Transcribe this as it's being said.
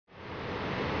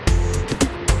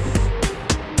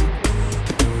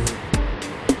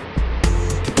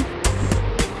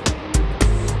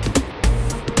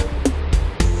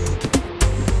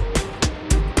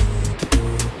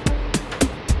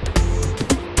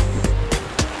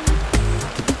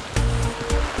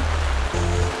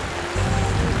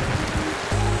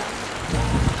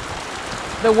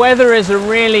the weather is a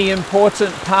really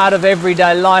important part of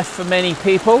everyday life for many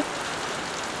people.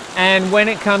 And when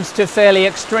it comes to fairly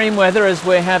extreme weather, as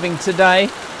we're having today,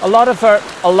 a lot of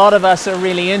us are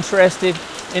really interested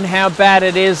in how bad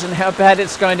it is and how bad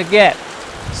it's going to get.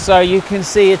 So you can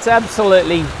see it's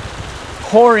absolutely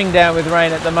pouring down with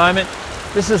rain at the moment.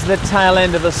 This is the tail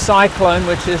end of a cyclone,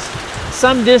 which is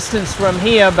some distance from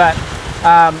here, but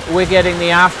we're getting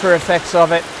the after effects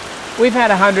of it. We've had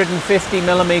 150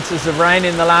 millimeters of rain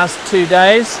in the last 2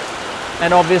 days,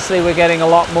 and obviously we're getting a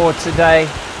lot more today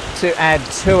to add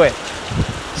to it.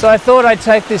 So I thought I'd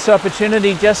take this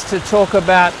opportunity just to talk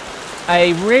about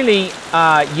a really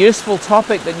useful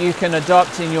topic that you can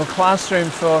adopt in your classroom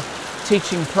for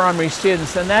teaching primary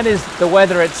students, and that is the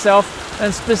weather itself,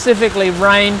 and specifically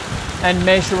rain and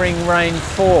measuring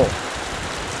rainfall.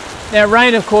 Now,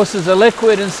 rain of course is a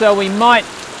liquid, and so we might,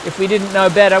 if we didn't know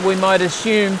better, we might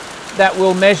assume that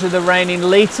we'll measure the rain in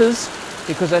litres,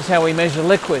 because that's how we measure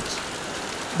liquids.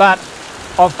 But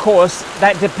of course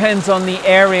that depends on the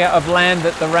area of land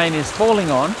that the rain is falling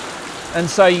on, and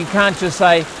so you can't just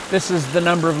say this is the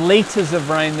number of litres of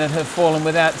rain that have fallen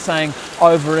without saying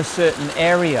over a certain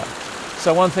area.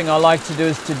 So one thing I like to do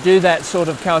is to do that sort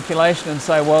of calculation and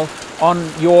say, well, on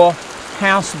your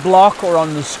house block or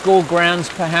on the school grounds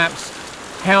perhaps,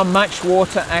 how much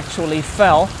water actually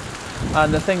fell.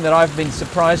 And the thing that I've been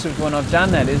surprised with when I've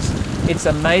done that is it's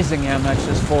amazing how much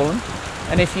has fallen.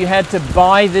 And if you had to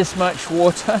buy this much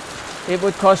water, it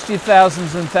would cost you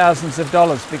thousands and thousands of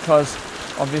dollars, because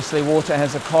obviously water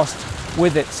has a cost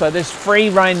with it. So this free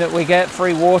rain that we get,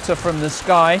 free water from the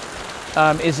sky,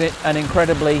 is an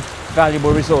incredibly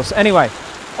valuable resource. Anyway,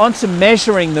 on to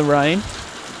measuring the rain.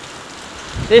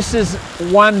 This is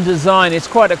one design, it's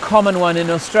quite a common one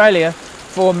in Australia,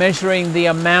 for measuring the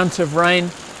amount of rain.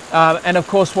 And of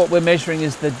course what we're measuring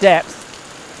is the depth.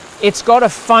 It's got a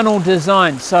funnel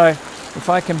design, so if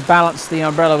I can balance the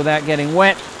umbrella without getting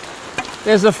wet.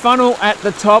 There's a funnel at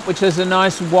the top which has a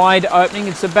nice wide opening.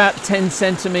 It's about 10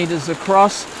 centimeters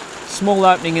across. Small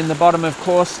opening in the bottom, of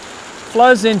course.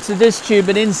 Flows into this tube,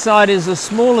 and inside is a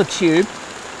smaller tube.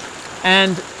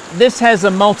 And this has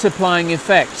a multiplying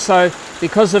effect. So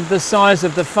because of the size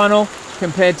of the funnel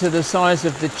compared to the size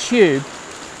of the tube,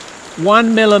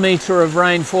 1 millimeter of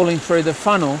rain falling through the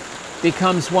funnel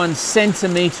becomes 1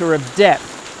 centimeter of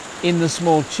depth in the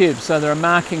small tube. So there are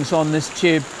markings on this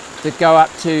tube that go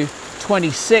up to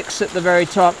 26 at the very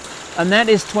top, and that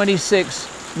is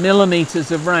 26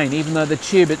 millimeters of rain, even though the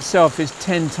tube itself is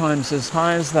 10 times as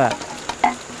high as that.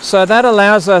 So that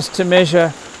allows us to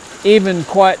measure even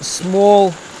quite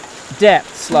small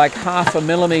depths, like 0.5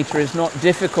 millimeter is not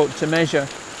difficult to measure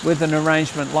with an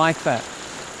arrangement like that.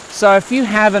 So if you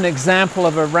have an example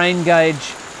of a rain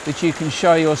gauge that you can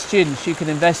show your students, you can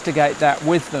investigate that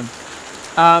with them.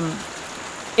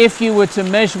 If you were to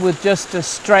measure with just a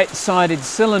straight-sided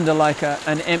cylinder, like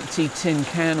an empty tin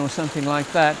can or something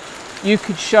like that, you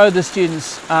could show the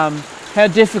students how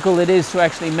difficult it is to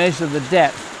actually measure the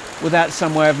depth without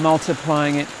some way of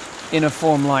multiplying it in a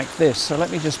form like this. So let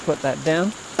me just put that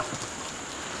down.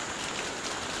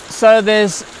 So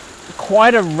there's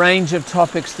quite a range of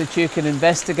topics that you can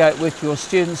investigate with your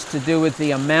students to do with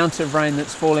the amount of rain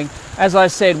that's falling. As I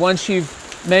said, once you've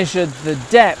measured the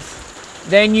depth,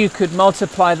 then you could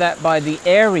multiply that by the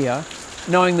area,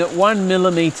 knowing that 1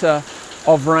 millimeter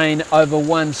of rain over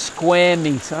 1 square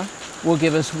meter will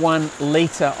give us 1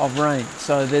 litre of rain.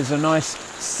 So there's a nice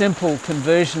simple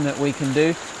conversion that we can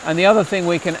do. And the other thing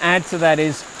we can add to that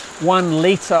is 1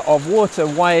 litre of water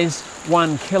weighs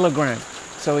 1 kilogram.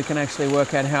 So we can actually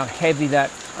work out how heavy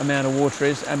that amount of water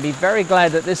is, and be very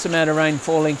glad that this amount of rain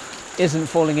falling isn't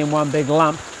falling in one big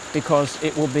lump, because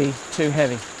it will be too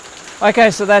heavy.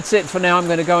 Okay, so that's it for now. I'm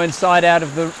going to go inside out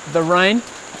of the rain.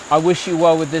 I wish you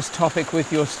well with this topic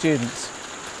with your students.